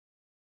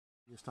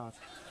You start.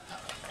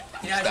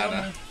 Start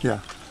now? Yeah.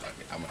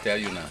 Okay, I'm gonna tell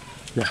you now.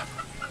 Yeah.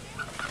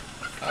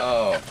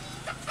 Oh,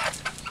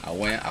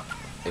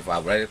 if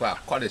I'm ready, I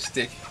cut the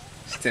stick,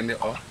 stand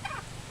it up,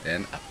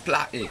 then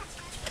apply it.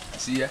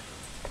 See here?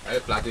 I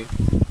apply it.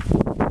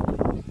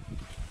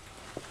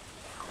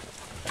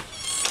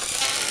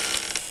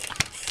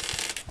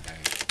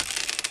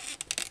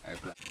 I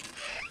apply.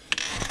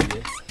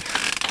 Yeah.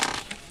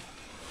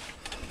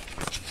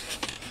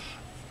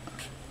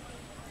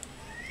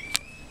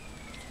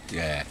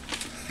 Yeah.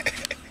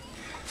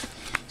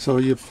 So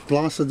you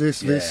plaster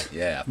this with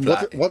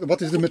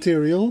what is the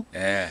material?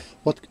 Yeah.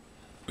 What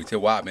You say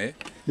what, man?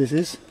 this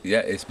is? Yeah,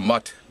 it's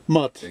mud.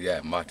 Mud.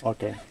 Yeah, mud.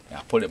 Okay.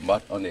 I put the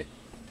mud on it.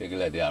 Take it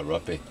like that,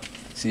 rub it.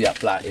 See,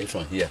 apply it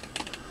from here.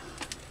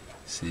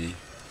 See,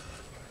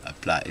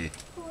 apply it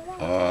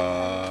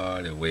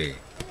all the way.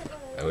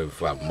 That way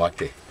before I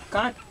mud it.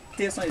 God,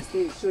 this one is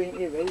still showing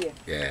it right here.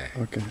 Yeah.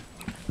 Okay.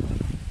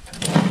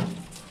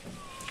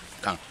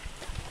 Come.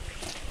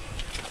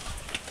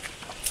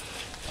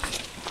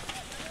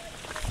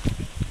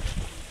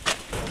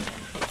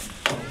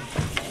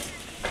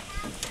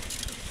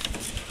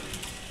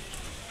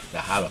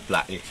 I have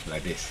apply it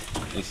like this.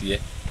 You see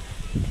it?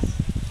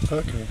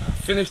 Okay.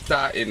 Finish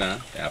that in now,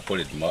 and I put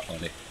it mud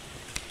on it.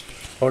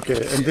 Okay.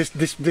 And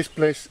this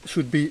place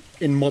should be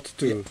in mud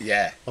too.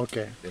 Yeah.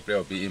 Okay. The place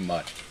will be in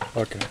mud.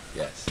 Okay.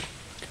 Yes.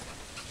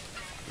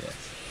 Yes.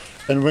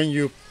 And when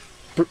you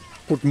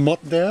put mud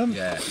there,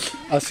 Yeah.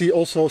 I see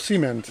also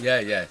cement. Yeah,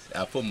 yes.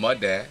 I put mud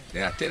there,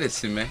 then I take the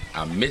cement,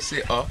 I mix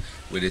it up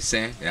with the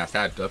sand, then I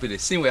start rubbing the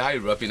same way how you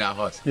rub in that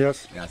house.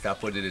 Yes. Then I start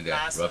putting it in there,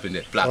 rubbing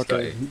the plaster.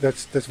 Okay.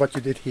 That's what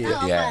you did here.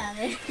 Yeah.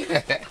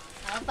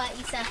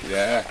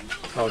 Yeah.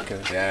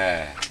 Okay.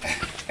 Yeah.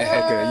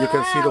 Okay. You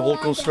can see the whole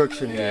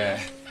construction here. Yeah.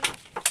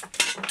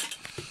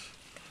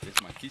 This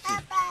is my kitchen.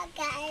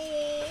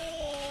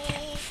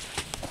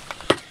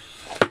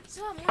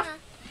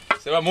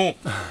 C'est pas mon.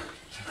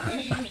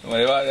 On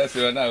va voir, là,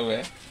 c'est maintenant,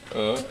 ouais.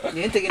 Oh.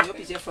 You ain't taking your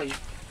picture for you.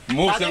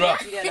 Move, c'est pas.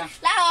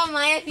 Là, on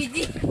m'a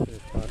dit.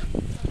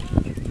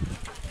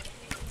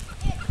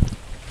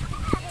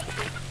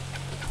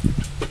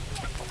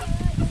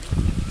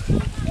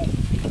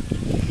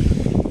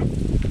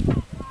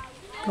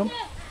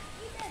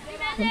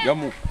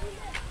 Kamu.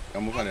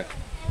 Kamu kan ya?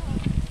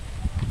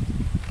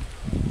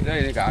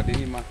 Ini enggak ada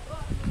ini mah.